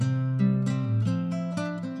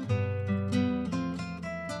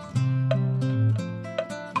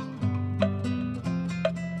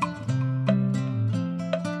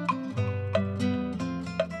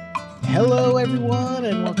Hello, everyone,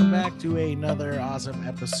 and welcome back to another awesome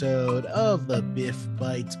episode of the Biff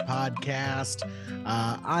Bites podcast.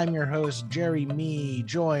 I'm your host, Jerry Me,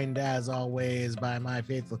 joined as always by my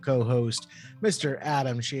faithful co-host, Mr.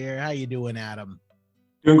 Adam Shear. How you doing, Adam?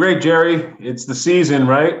 Doing great, Jerry. It's the season,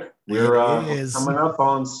 right? We're It is. coming up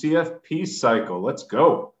on CFP cycle. Let's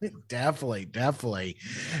go. Definitely.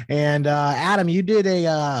 And Adam, you did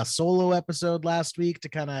a solo episode last week to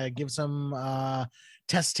kind of give some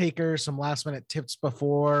test takers some last minute tips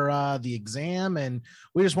before the exam, and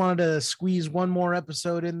we just wanted to squeeze one more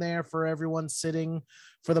episode in there for everyone sitting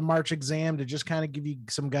for the March exam to just kind of give you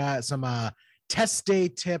some test day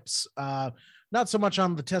tips, not so much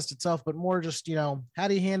on the test itself, but more just, how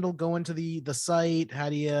do you handle going to the site? How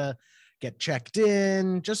do you get checked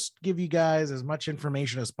in? Just give you guys as much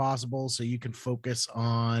information as possible so you can focus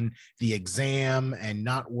on the exam and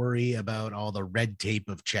not worry about all the red tape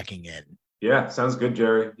of checking in. Yeah, sounds good,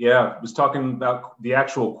 Jerry. Yeah, I was talking about the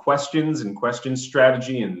actual questions and question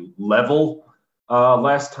strategy and level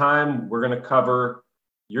last time. We're going to cover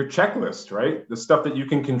your checklist, right? The stuff that you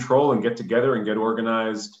can control and get together and get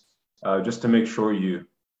organized just to make sure you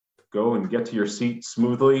go and get to your seat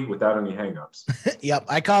smoothly without any hangups. Yep.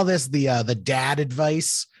 I call this the dad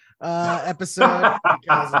advice episode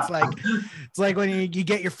because it's like when you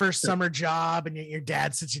get your first summer job and your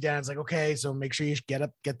dad sits you down. It's like, okay, so make sure you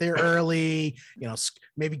get there early,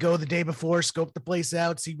 maybe go the day before, scope the place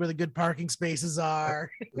out, see where the good parking spaces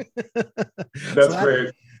are. That's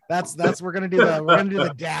great. We're gonna do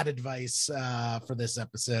the dad advice for this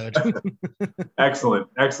episode. Excellent.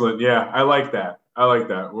 Yeah, I like that.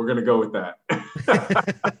 We're gonna go with that.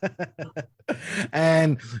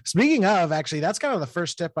 And speaking of, actually, that's kind of the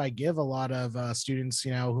first tip I give a lot of students,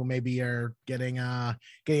 who maybe are getting a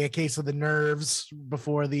case of the nerves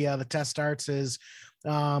before the test starts, is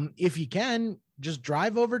if you can, just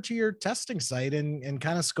drive over to your testing site and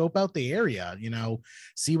kind of scope out the area,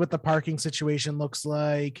 see what the parking situation looks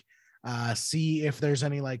like, see if there's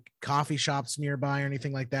any like coffee shops nearby or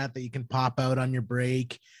anything like that you can pop out on your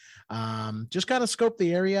break. Just kind of scope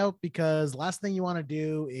the area out, because last thing you want to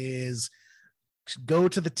do is go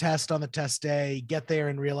to the test on the test day, get there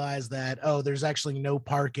and realize that, oh, there's actually no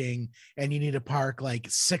parking and you need to park like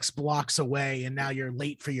 6 blocks away, and now you're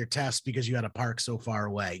late for your test because you had to park so far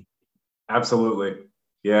away. Absolutely.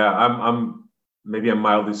 Yeah, I'm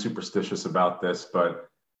mildly superstitious about this, but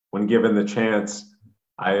when given the chance,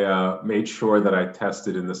 I made sure that I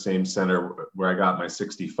tested in the same center where I got my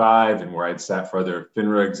 65 and where I'd sat for other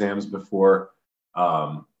FINRA exams before.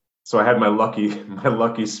 So I had my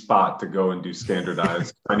lucky spot to go and do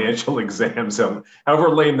standardized financial exams. However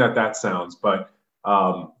lame that sounds, but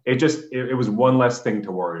it was one less thing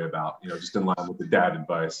to worry about, just in line with the dad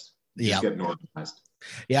advice. Just getting organized.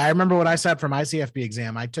 Yeah, I remember when I sat for my CFP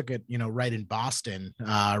exam, I took it, right in Boston,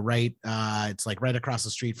 it's like right across the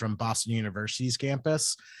street from Boston University's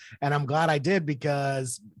campus. And I'm glad I did,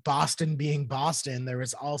 because Boston being Boston, there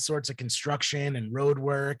was all sorts of construction and road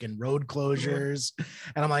work and road closures.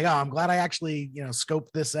 And I'm like, oh, I'm glad I actually,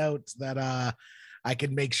 scoped this out, so that I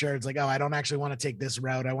could make sure it's like, oh, I don't actually want to take this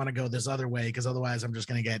route. I want to go this other way, because otherwise I'm just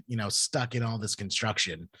going to get, stuck in all this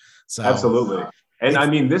construction. So absolutely. And I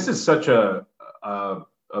mean, this is such a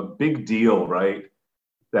big deal, right?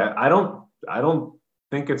 That I don't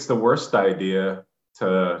think it's the worst idea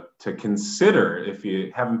to consider, if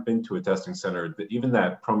you haven't been to a testing center, that even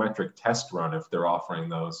that Prometric test run, if they're offering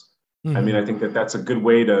those. Mm-hmm. I mean, I think that's a good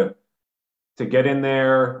way to get in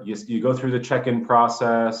there. You go through the check-in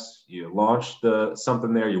process, you launch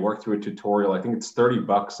something there, you work through a tutorial. I think it's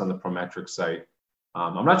 $30 on the Prometric site.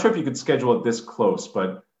 I'm not sure if you could schedule it this close,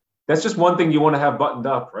 but that's just one thing you want to have buttoned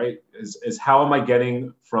up, right? Is how am I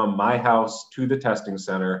getting from my house to the testing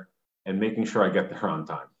center and making sure I get there on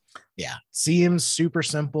time? Yeah. Seems super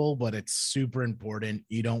simple, but it's super important.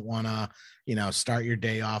 You don't want to, start your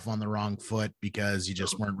day off on the wrong foot because you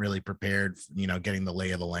just weren't really prepared, getting the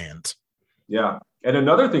lay of the land. Yeah. And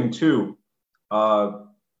another thing too,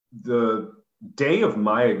 the day of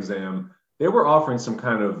my exam, they were offering some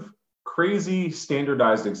kind of crazy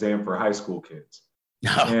standardized exam for high school kids.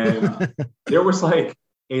 No. And there was like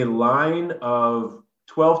a line of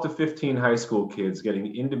 12 to 15 high school kids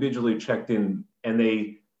getting individually checked in, and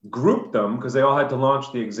they grouped them because they all had to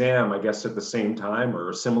launch the exam, I guess, at the same time or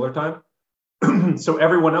a similar time. So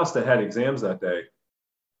everyone else that had exams that day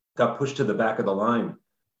got pushed to the back of the line.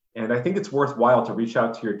 And I think it's worthwhile to reach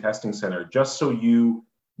out to your testing center just so you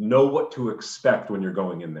know what to expect when you're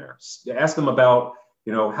going in there. Ask them about,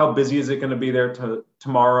 how busy is it going to be there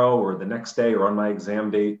tomorrow or the next day or on my exam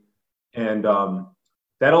date? And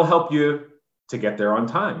that'll help you to get there on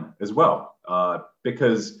time as well.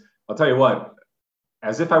 Because I'll tell you what,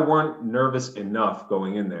 as if I weren't nervous enough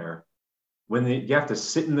going in there, when you have to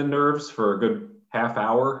sit in the nerves for a good half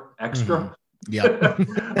hour extra. You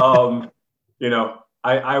know,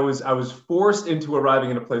 I was forced into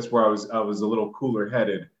arriving in a place where I was a little cooler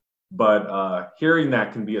headed, but hearing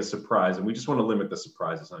that can be a surprise, and we just want to limit the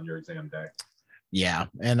surprises on your exam day. Yeah,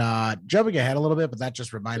 and jumping ahead a little bit, but that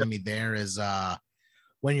just reminded me there is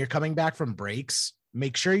when you're coming back from breaks,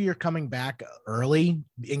 make sure you're coming back early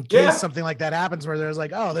in case something like that happens where there's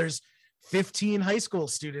like, oh, there's 15 high school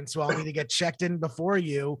students who all need to get checked in before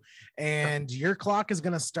you, and your clock is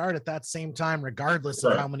going to start at that same time regardless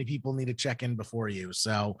of how many people need to check in before you.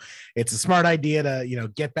 So it's a smart idea to, you know,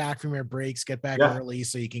 get back from your breaks, get back early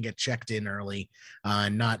so you can get checked in early,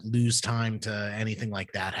 and not lose time to anything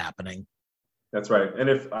like that happening. That's right. And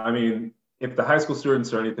if the high school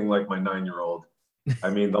students are anything like my 9-year-old,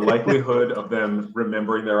 I mean, the likelihood of them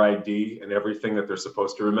remembering their ID and everything that they're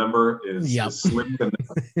supposed to remember is slim to none.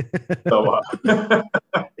 So,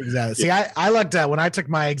 exactly. See, I looked at when I took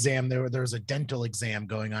my exam, there was a dental exam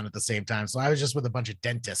going on at the same time. So I was just with a bunch of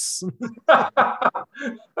dentists.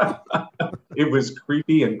 It was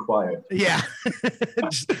creepy and quiet. Yeah.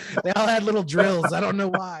 They all had little drills. I don't know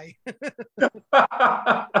why.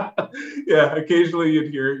 Yeah, occasionally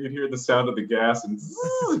you'd hear the sound of the gas and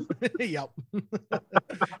yep.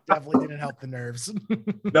 Definitely didn't help the nerves.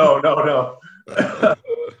 No.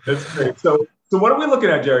 That's great. So what are we looking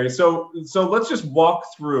at, Jerry? So let's just walk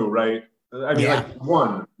through, right? I mean, like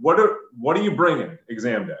one, what are you bringing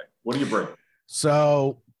exam day? What are you bringing?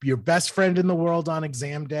 So your best friend in the world on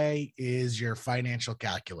exam day is your financial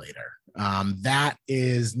calculator. That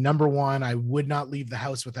is number one. I would not leave the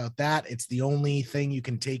house without that. It's the only thing you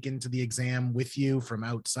can take into the exam with you from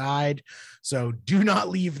outside. So do not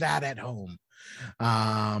leave that at home.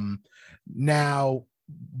 Now,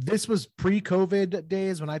 this was pre-COVID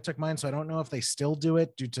days when I took mine, so I don't know if they still do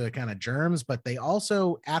it due to kind of germs, but they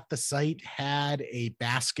also at the site had a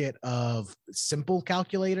basket of simple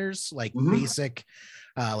calculators, like basic,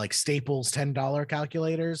 like Staples $10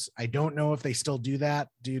 calculators. I don't know if they still do that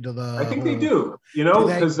due to the. I think they do, you know,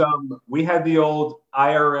 because we had the old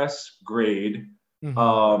IRS grade,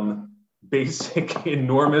 basic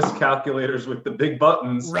enormous calculators with the big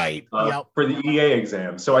buttons, right? For the EA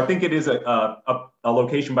exam. So I think it is a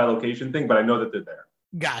location by location thing, but I know that they're there.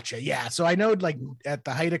 Gotcha. Yeah. So I know like at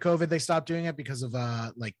the height of COVID, they stopped doing it because of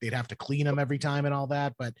like they'd have to clean them every time and all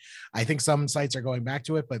that. But I think some sites are going back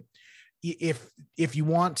to it. But if you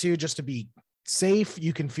want to, just to be safe,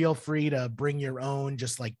 you can feel free to bring your own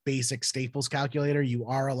just like basic Staples calculator. You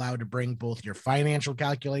are allowed to bring both your financial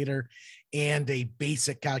calculator and a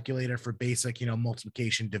basic calculator for basic, you know,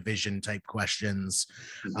 multiplication, division type questions.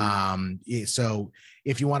 So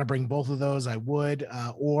if you want to bring both of those, I would,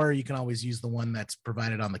 or you can always use the one that's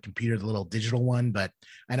provided on the computer, the little digital one. But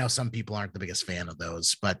I know some people aren't the biggest fan of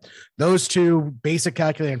those, but those two, basic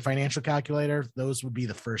calculator and financial calculator, those would be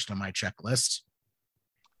the first on my checklist.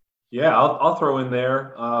 Yeah, I'll throw in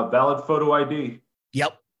there valid photo ID.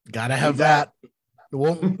 Yep, gotta have that.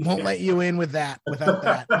 Won't let you in with that without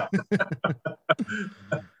that.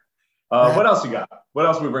 What else you got? What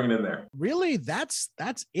else are we bringing in there? Really, that's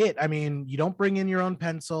it. I mean, you don't bring in your own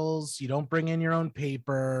pencils. You don't bring in your own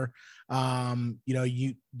paper. You know,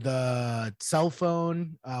 the cell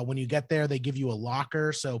phone, when you get there, they give you a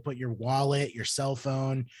locker. So put your wallet, your cell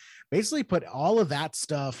phone, basically put all of that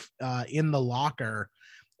stuff in the locker.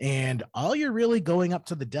 And all you're really going up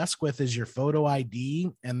to the desk with is your photo ID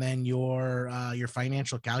and then your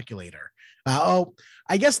financial calculator.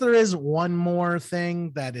 I guess there is one more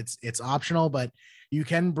thing that it's optional, but you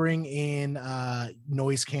can bring in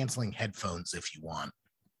noise canceling headphones if you want.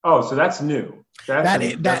 Oh, so that's new.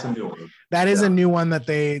 That's a new one. That is a new one that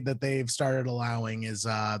they've started allowing is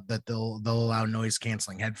that they'll allow noise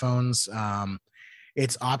canceling headphones.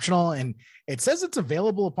 It's optional and it says it's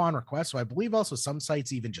available upon request. So I believe also some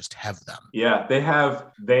sites even just have them. Yeah, they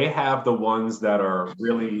have the ones that are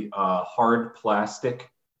really hard plastic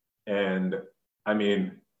and I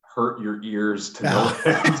mean hurt your ears to no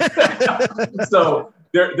end. So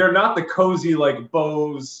they're not the cozy like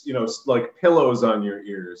Bose, you know, like pillows on your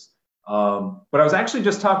ears. But I was actually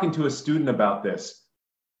just talking to a student about this,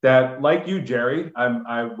 that like you, Jerry,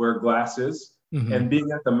 I wear glasses. And being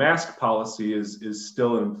that the mask policy is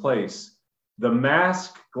still in place, the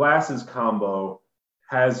mask glasses combo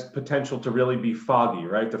has potential to really be foggy,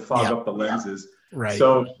 right? To fog up the lenses. Right.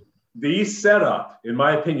 So the setup, in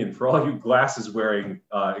my opinion, for all you glasses wearing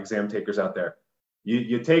exam takers out there,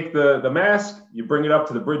 you take the mask, you bring it up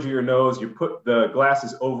to the bridge of your nose, you put the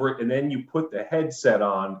glasses over it, and then you put the headset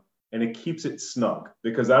on and it keeps it snug.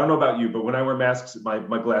 Because I don't know about you, but when I wear masks,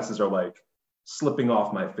 my glasses are like slipping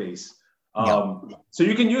off my face. So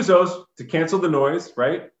you can use those to cancel the noise,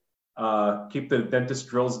 right? Keep the dentist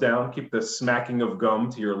drills down, keep the smacking of gum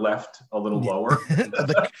to your left a little lower.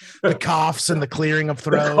 the coughs and the clearing of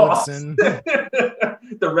throats and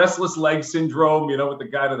the restless leg syndrome, with the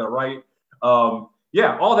guy to the right.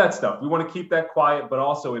 Yeah, all that stuff. We want to keep that quiet, but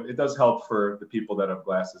also it does help for the people that have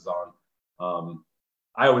glasses on.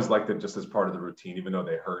 I always liked it just as part of the routine, even though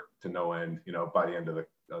they hurt to no end, by the end of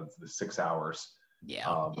the 6 hours.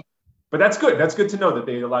 Yeah. But that's good. That's good to know that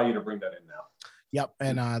they allow you to bring that in now. Yep.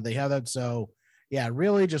 And they have that. So yeah,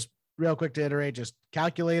 really just real quick to iterate, just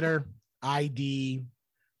calculator, ID,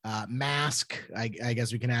 mask. I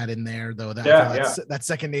guess we can add in there though. That's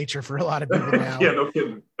second nature for a lot of people now. Yeah, no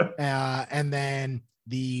kidding. And then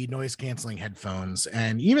the noise canceling headphones.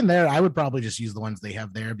 And even there, I would probably just use the ones they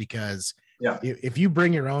have there because if you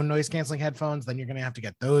bring your own noise canceling headphones, then you're going to have to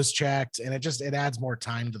get those checked. And it adds more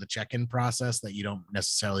time to the check-in process that you don't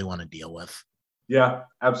necessarily want to deal with. Yeah,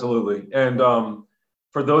 absolutely. And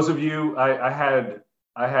for those of you, I had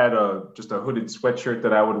just a hooded sweatshirt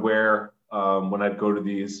that I would wear when I'd go to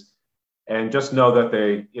these, and just know that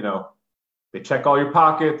they check all your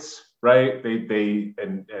pockets, right?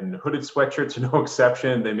 And hooded sweatshirts are no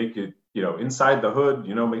exception. They make you, inside the hood,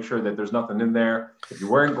 make sure that there's nothing in there. If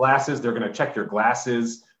you're wearing glasses, they're going to check your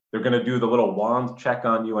glasses. They're going to do the little wand check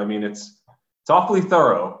on you. I mean, it's awfully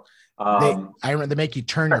thorough. I remember they make you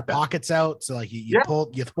turn your pockets out, so like you pull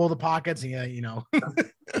the pockets and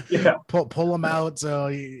pull them out, so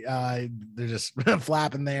they're just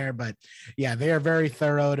flapping there. But yeah, they are very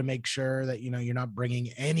thorough to make sure that you're not bringing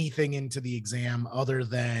anything into the exam other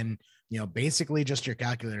than basically just your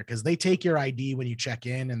calculator, because they take your ID when you check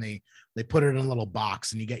in and they put it in a little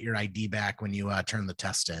box and you get your ID back when you turn the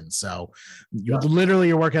test in. So you're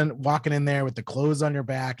walking in there with the clothes on your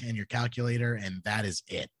back and your calculator, and that is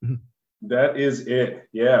it. That is it.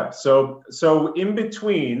 Yeah. So in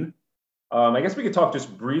between, I guess we could talk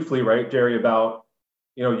just briefly, right, Jerry, about,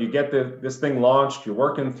 you get this thing launched, you're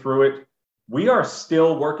working through it. We are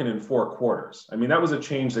still working in 4 quarters. I mean, that was a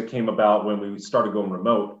change that came about when we started going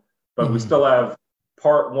remote, but we still have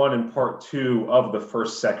part 1 and part 2 of the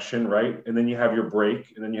first section, right? And then you have your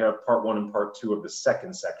break, and then you have part 1 and part 2 of the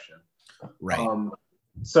second section. Right.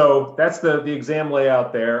 So that's the exam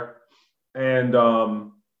layout there. And,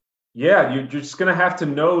 you're just going to have to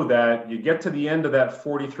know that you get to the end of that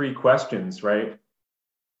 43 questions, right?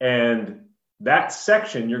 And that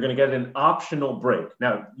section, you're going to get an optional break.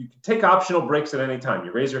 Now, you can take optional breaks at any time.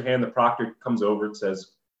 You raise your hand, the proctor comes over and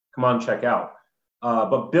says, come on, check out.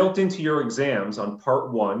 But built into your exams on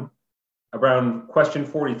part 1, around question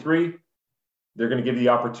 43, they're going to give you the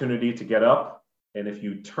opportunity to get up. And if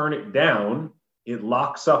you turn it down, it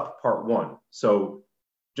locks up part 1. So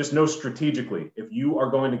just know strategically, if you are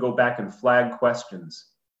going to go back and flag questions,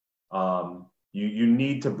 you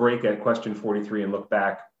need to break at question 43 and look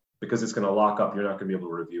back, because it's going to lock up. You're not going to be able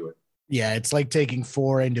to review it. Yeah, it's like taking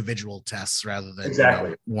 4 individual tests rather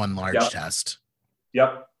than one large test.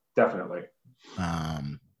 Yep, definitely.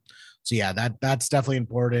 So yeah, that's definitely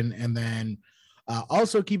important. And then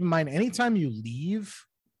also keep in mind, anytime you leave,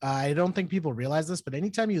 I don't think people realize this, but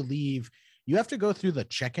anytime you leave, you have to go through the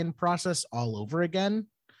check-in process all over again.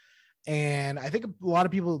 And I think a lot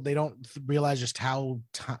of people, they don't realize just how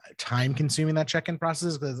time consuming that check-in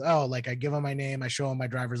process is, because, I give them my name, I show them my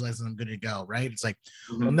driver's license, I'm good to go. Right. It's like,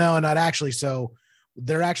 well, no, not actually. So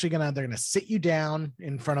they're going to sit you down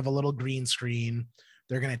in front of a little green screen.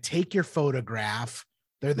 They're going to take your photograph.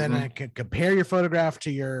 They're then going to compare your photograph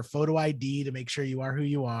to your photo ID to make sure you are who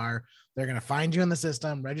you are. They're going to find you in the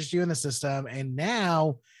system, register you in the system. And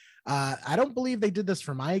now, I don't believe they did this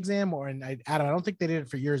for my exam, I don't think they did it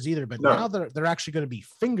for yours either, but now they're actually going to be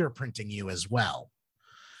fingerprinting you as well.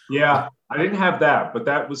 Yeah, I didn't have that, but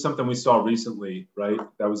that was something we saw recently, right?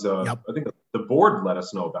 That was I think the board let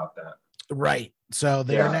us know about that. Right. So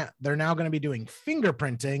they're now going to be doing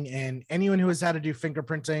fingerprinting, and anyone who has had to do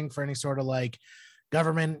fingerprinting for any sort of like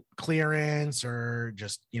government clearance or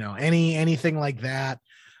just, anything like that,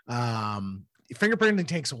 fingerprinting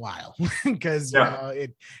takes a while because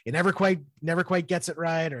it never quite gets it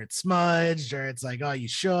right, or it's smudged, or it's like, oh, you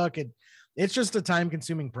shook it. It's just a time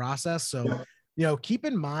consuming process. So, keep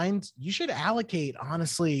in mind, you should allocate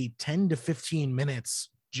honestly 10 to 15 minutes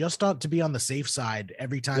just to be on the safe side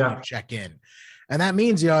every time you check in. And that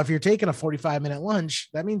means, if you're taking a 45-minute lunch,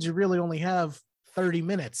 that means you really only have 30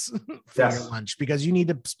 minutes for your lunch, because you need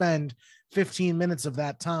to spend 15 minutes of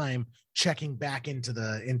that time checking back into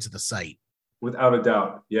the site. Without a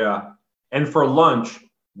doubt. Yeah. And for lunch,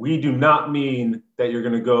 we do not mean that you're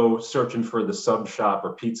going to go searching for the sub shop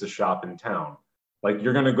or pizza shop in town. Like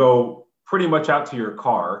you're going to go pretty much out to your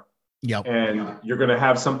car. Yep. And you're going to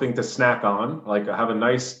have something to snack on, like have a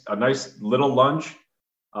nice little lunch.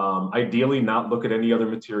 Ideally, not look at any other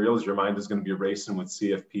materials. Your mind is going to be racing with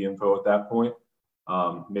CFP info at that point.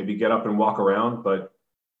 Maybe get up and walk around, but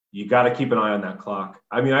you got to keep an eye on that clock.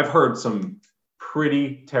 I mean, I've heard some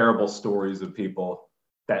pretty terrible stories of people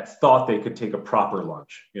that thought they could take a proper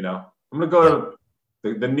lunch. You know, I'm going to go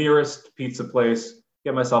to the nearest pizza place,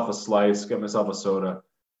 get myself a slice, get myself a soda,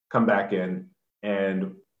 come back in,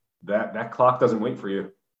 and that clock doesn't wait for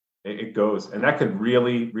you. It goes, and that could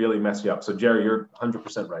really, really mess you up. So Jerry, you're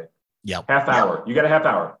 100% right. Yeah. Half hour. You got a half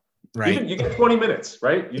hour. Right. Even you get 20 minutes,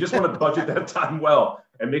 right? You just want to budget that time well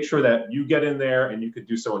and make sure that you get in there and you could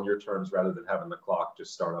do so on your terms rather than having the clock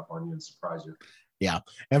just start up on you and surprise you. Yeah.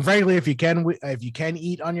 And frankly, if you can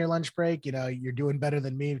eat on your lunch break, you know, you're doing better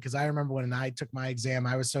than me, because I remember when I took my exam,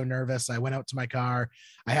 I was so nervous. I went out to my car,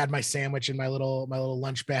 I had my sandwich in my little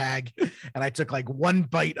lunch bag, and I took like one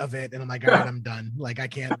bite of it and I'm like, all right, I'm done. Like I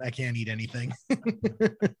can't eat anything.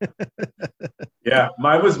 Yeah.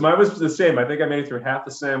 Mine was the same. I think I made it through half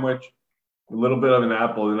a sandwich, a little bit of an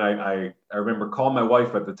apple. And I remember calling my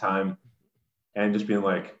wife at the time and just being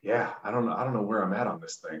like, yeah, I don't know where I'm at on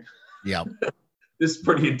this thing. Yeah. This is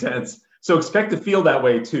pretty intense. So expect to feel that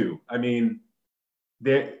way too. I mean,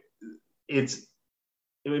 it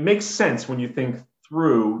makes sense when you think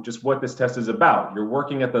through just what this test is about. You're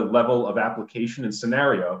working at the level of application and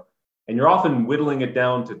scenario, and you're often whittling it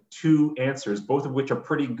down to 2 answers, both of which are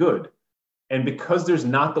pretty good. And because there's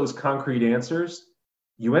not those concrete answers,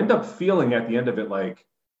 you end up feeling at the end of it like,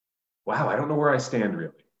 wow, I don't know where I stand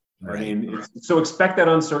really. Right. I mean, so expect that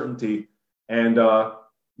uncertainty, and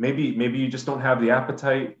maybe you just don't have the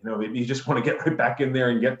appetite. You know, maybe you just want to get right back in there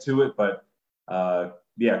and get to it. But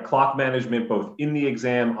yeah, clock management, both in the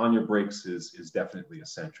exam, on your breaks, is definitely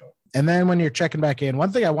essential. And then when you're checking back in,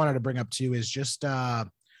 one thing I wanted to bring up too is just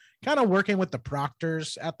kind of working with the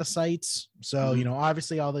proctors at the sites. So, you know,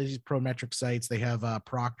 obviously all these Prometric sites, they have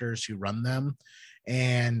proctors who run them.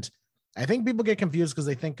 And I think people get confused because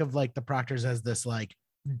they think of like the proctors as this like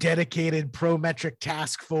dedicated Prometric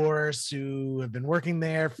task force who have been working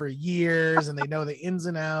there for years and they know the ins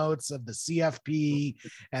and outs of the CFP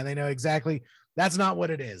and they know exactly. That's not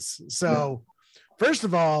what it is. So first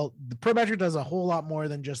of all, the Prometric does a whole lot more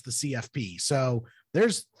than just the CFP. So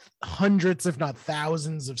there's hundreds, if not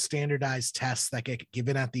thousands, of standardized tests that get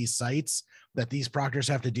given at these sites that these proctors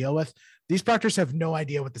have to deal with. These proctors have no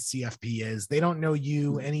idea what the CFP is. They don't know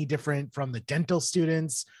you any different from the dental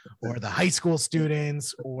students or the high school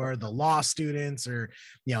students or the law students or,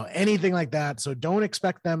 you know, anything like that. So don't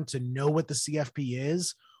expect them to know what the CFP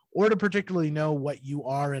is or to particularly know what you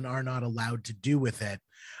are and are not allowed to do with it.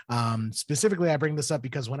 Specifically, I bring this up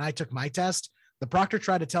because when I took my test, the proctor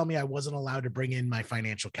tried to tell me I wasn't allowed to bring in my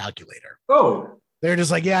financial calculator. Oh, they're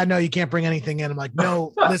just like, yeah, no, you can't bring anything in. I'm like,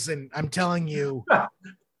 no, listen, I'm telling you,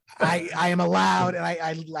 I am allowed. And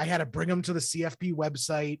I had to bring them to the CFP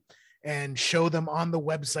website and show them on the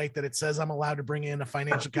website that it says I'm allowed to bring in a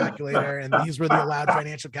financial calculator. And these were the allowed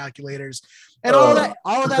financial calculators. And all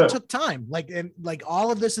of that took time. Like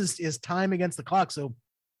all of this is time against the clock. So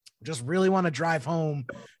just really want to drive home,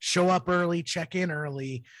 show up early, check in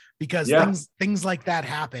early, because things like that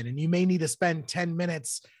happen. And you may need to spend 10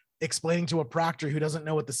 minutes explaining to a proctor who doesn't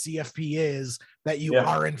know what the CFP is that you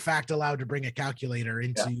are in fact allowed to bring a calculator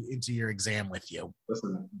into your exam with you.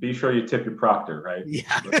 Listen, be sure you tip your proctor, right?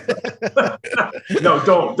 Yeah. No,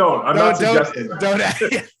 don't. I'm not suggesting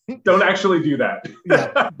that. Don't actually do that.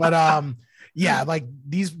 Yeah. But yeah, like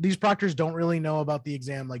these proctors don't really know about the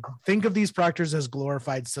exam. Like think of these proctors as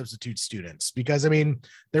glorified substitute students, because I mean,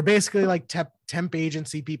 they're basically like temp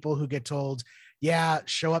agency people who get told, yeah,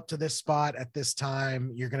 show up to this spot at this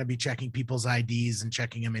time. You're going to be checking people's IDs and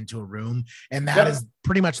checking them into a room. And that is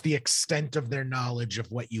pretty much the extent of their knowledge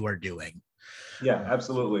of what you are doing. Yeah,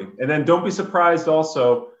 absolutely. And then don't be surprised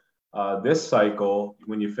also this cycle,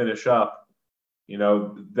 when you finish up, you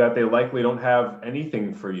know, that they likely don't have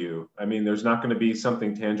anything for you. I mean, there's not going to be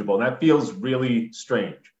something tangible. And that feels really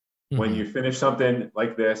strange when you finish something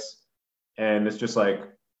like this and it's just like,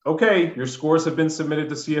 okay, your scores have been submitted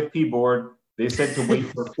to CFP board. They said to wait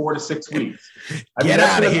for 4 to 6 weeks. I mean,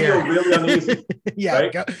 that's going to feel really uneasy. Yeah,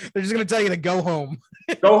 right? They're just going to tell you to go home.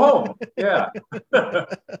 Go home, yeah,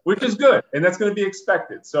 which is good, and that's going to be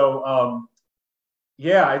expected. So,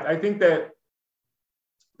 yeah, I think that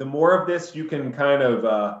the more of this you can kind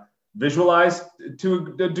of visualize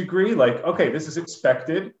to a degree, like, okay, this is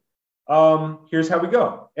expected. Here's how we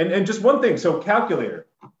go, and just one thing. So, calculator.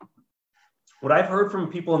 what I've heard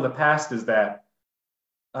from people in the past is that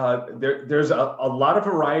there's a lot of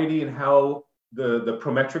variety in how the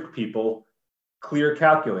Prometric people clear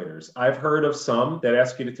calculators. I've heard of some that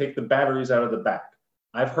ask you to take the batteries out of the back.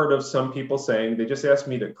 I've heard of some people saying they just asked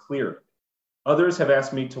me to clear it. Others have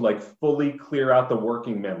asked me to like fully clear out the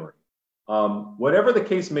working memory. Whatever the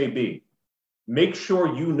case may be, make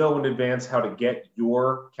sure you know in advance how to get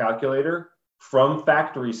your calculator from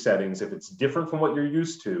factory settings, if it's different from what you're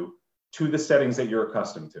used to the settings that you're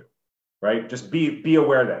accustomed to, right? Just be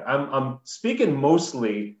aware of that. I'm speaking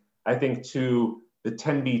mostly, I think, to the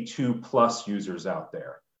 10B2 plus users out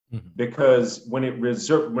there, because when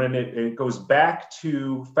it goes back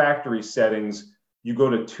to factory settings, you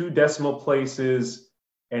go to 2 decimal places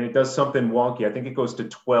and it does something wonky. I think it goes to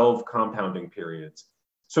 12 compounding periods.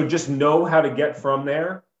 So just know how to get from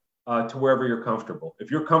there to wherever you're comfortable.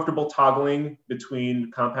 If you're comfortable toggling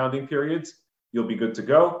between compounding periods, you'll be good to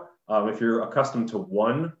go. If you're accustomed to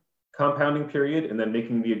 1 compounding period and then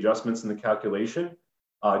making the adjustments in the calculation,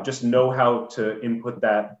 just know how to input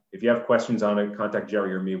that. If you have questions on it, contact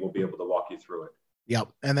Jerry or me. We'll be able to walk you through it. Yep.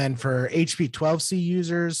 And then for HP12C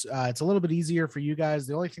users, it's a little bit easier for you guys.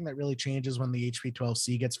 The only thing that really changes when the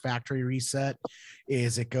HP12C gets factory reset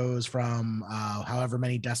is it goes from however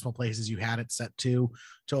many decimal places you had it set to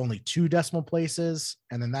only 2 decimal places.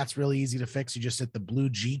 And then that's really easy to fix. You just hit the blue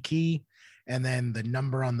G key and then the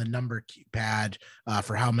number on the number pad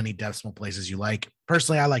for how many decimal places you like.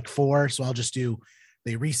 Personally, I like 4. So I'll just do,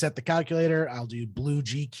 they reset the calculator. I'll do blue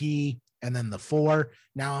G key and then the 4.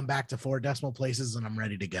 Now I'm back to 4 decimal places and I'm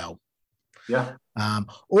ready to go. Yeah.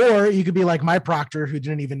 Or you could be like my proctor, who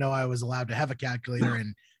didn't even know I was allowed to have a calculator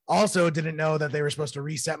and also didn't know that they were supposed to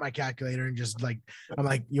reset my calculator, and just like, I'm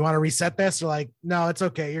like, you want to reset this? They're like, no, it's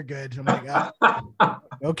okay. You're good. I'm like,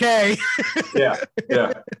 okay. Yeah.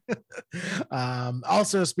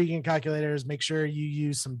 Also, speaking of calculators, make sure you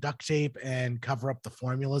use some duct tape and cover up the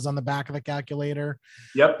formulas on the back of the calculator.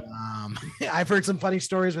 Yep. I've heard some funny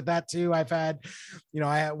stories with that too. I've had,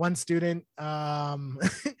 I had one student cover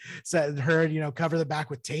the back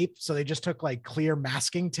with tape. So they just took like clear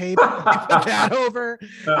masking tape and put that over,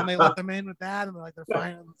 and they let them in with that, and they're like, they're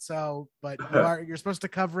fine. So, but you're supposed to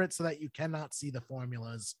cover it so that you cannot see the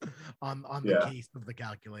formulas on the case of the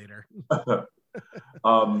calculator. And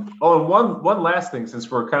one last thing, since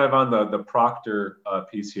we're kind of on the proctor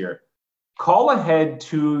piece here, call ahead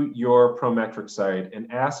to your Prometric site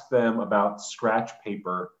and ask them about scratch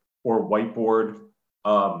paper or whiteboard.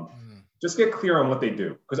 Just get clear on what they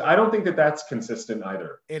do, because I don't think that that's consistent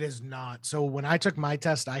either. It is not. So when I took my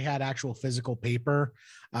test, I had actual physical paper.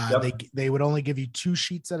 They would only give you 2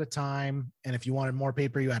 sheets at a time, and if you wanted more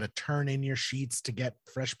paper, you had to turn in your sheets to get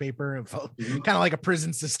fresh paper. It felt kind of like a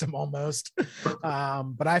prison system almost.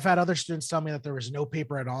 But I've had other students tell me that there was no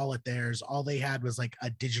paper at all at theirs. All they had was like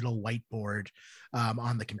a digital whiteboard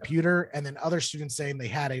on the computer, and then other students saying they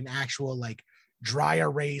had an actual like dry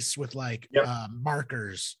erase with like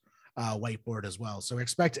markers whiteboard as well. So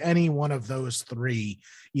expect any one of those 3,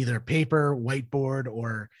 either paper, whiteboard,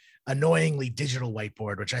 or annoyingly digital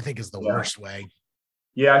whiteboard, which I think is the worst way.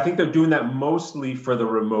 Yeah, I think they're doing that mostly for the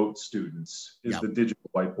remote students, is the digital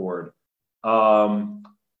whiteboard.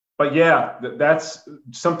 But yeah, that's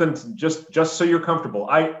something just so you're comfortable.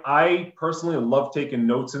 I personally love taking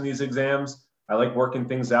notes in these exams. I like working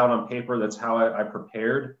things out on paper. That's how I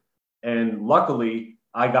prepared. And luckily,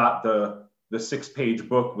 I got the 6-page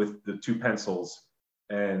book with the 2 pencils,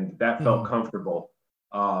 and that felt comfortable.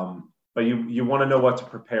 But you want to know what to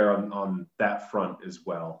prepare on that front as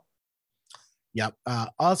well. Yep.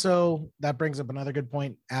 Also, that brings up another good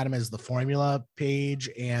point, Adam, is the formula page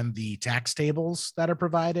and the tax tables that are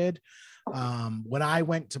provided. When I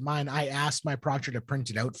went to mine, I asked my proctor to print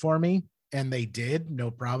it out for me, and they did.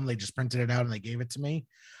 No problem. They just printed it out and they gave it to me.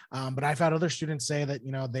 But I've had other students say that,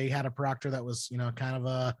 they had a proctor that was, kind of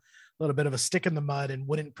a little bit of a stick in the mud and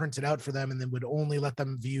wouldn't print it out for them, and then would only let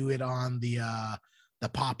them view it on the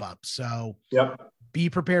pop-up. So be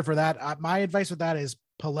prepared for that. My advice with that is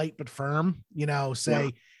polite but firm.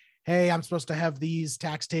 Say, hey, I'm supposed to have these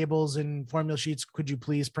tax tables and formula sheets. Could you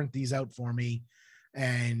please print these out for me?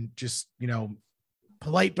 And just,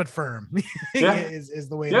 polite but firm is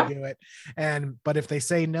the way to do it. But if they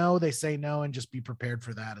say no, they say no, and just be prepared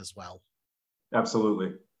for that as well.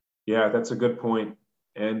 Absolutely. Yeah, that's a good point.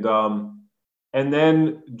 And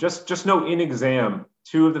then just know in exam,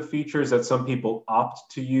 2 of the features that some people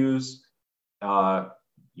opt to use,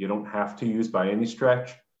 you don't have to use by any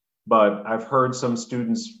stretch, but I've heard some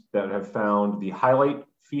students that have found the highlight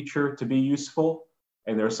feature to be useful.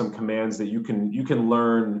 And there are some commands that you can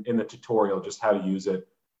learn in the tutorial just how to use it.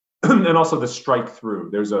 and also the strike through.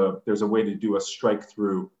 There's a way to do a strike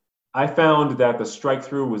through. I found that the strike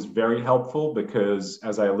through was very helpful because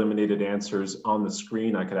as I eliminated answers on the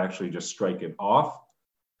screen, I could actually just strike it off.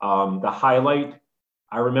 The highlight,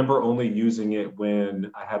 I remember only using it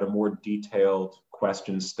when I had a more detailed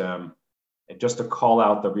question stem, just to call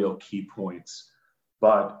out the real key points.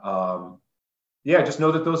 But yeah, just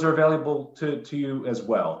know that those are available to you as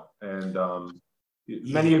well. And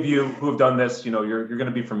many of you who have done this, you're going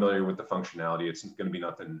to be familiar with the functionality. It's going to be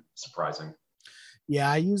nothing surprising. Yeah,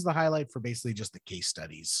 I use the highlight for basically just the case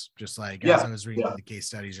studies. Just like as I was reading the case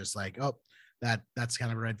studies, just like, oh, that's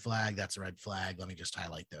kind of a red flag. That's a red flag. Let me just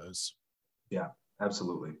highlight those. Yeah,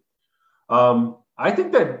 absolutely. I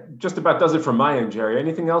think that just about does it from my end, Jerry.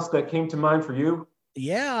 Anything else that came to mind for you?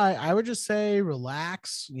 Yeah, I would just say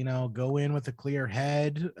relax, go in with a clear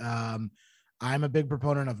head. I'm a big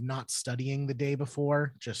proponent of not studying the day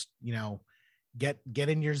before. Just, get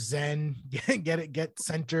in your zen, get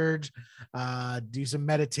centered, do some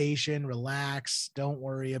meditation, relax. Don't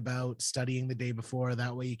worry about studying the day before.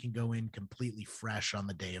 That way you can go in completely fresh on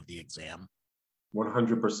the day of the exam.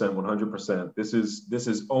 100%, 100%. This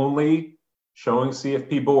is only showing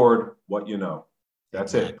CFP board what you know.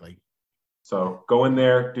 That's exactly it. So go in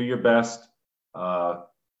there, do your best.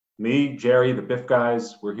 Me, Jerry, the Biff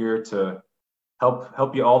guys, we're here to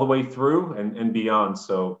help you all the way through and beyond.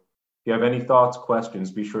 So if you have any thoughts, questions,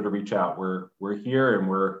 be sure to reach out. We're here and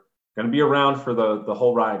we're going to be around for the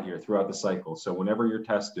whole ride here throughout the cycle. So whenever your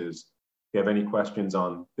test is, if you have any questions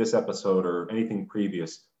on this episode or anything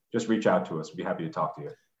previous, just reach out to us. We'd be happy to talk to you.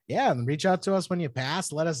 Yeah, and reach out to us when you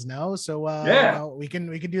pass. Let us know. So we can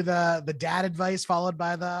do the dad advice followed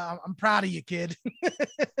by the I'm proud of you, kid.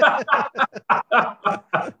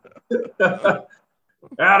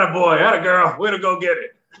 Attaboy, attagirl, way to go get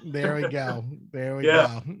it. There we go.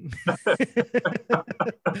 Go.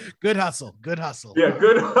 Good hustle. Yeah,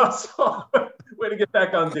 good hustle. Way to get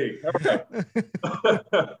back on D. All right.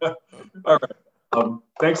 All right.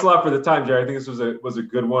 Thanks a lot for the time, Jerry. I think this was a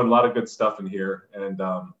good one. A lot of good stuff in here. And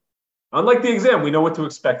unlike the exam, we know what to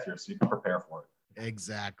expect here, so you can prepare for it.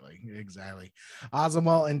 Exactly. Awesome.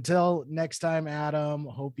 Well, until next time, Adam,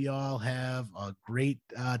 hope you all have a great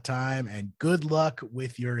time and good luck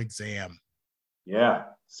with your exam. Yeah,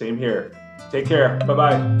 same here. Take care.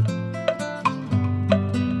 Bye-bye.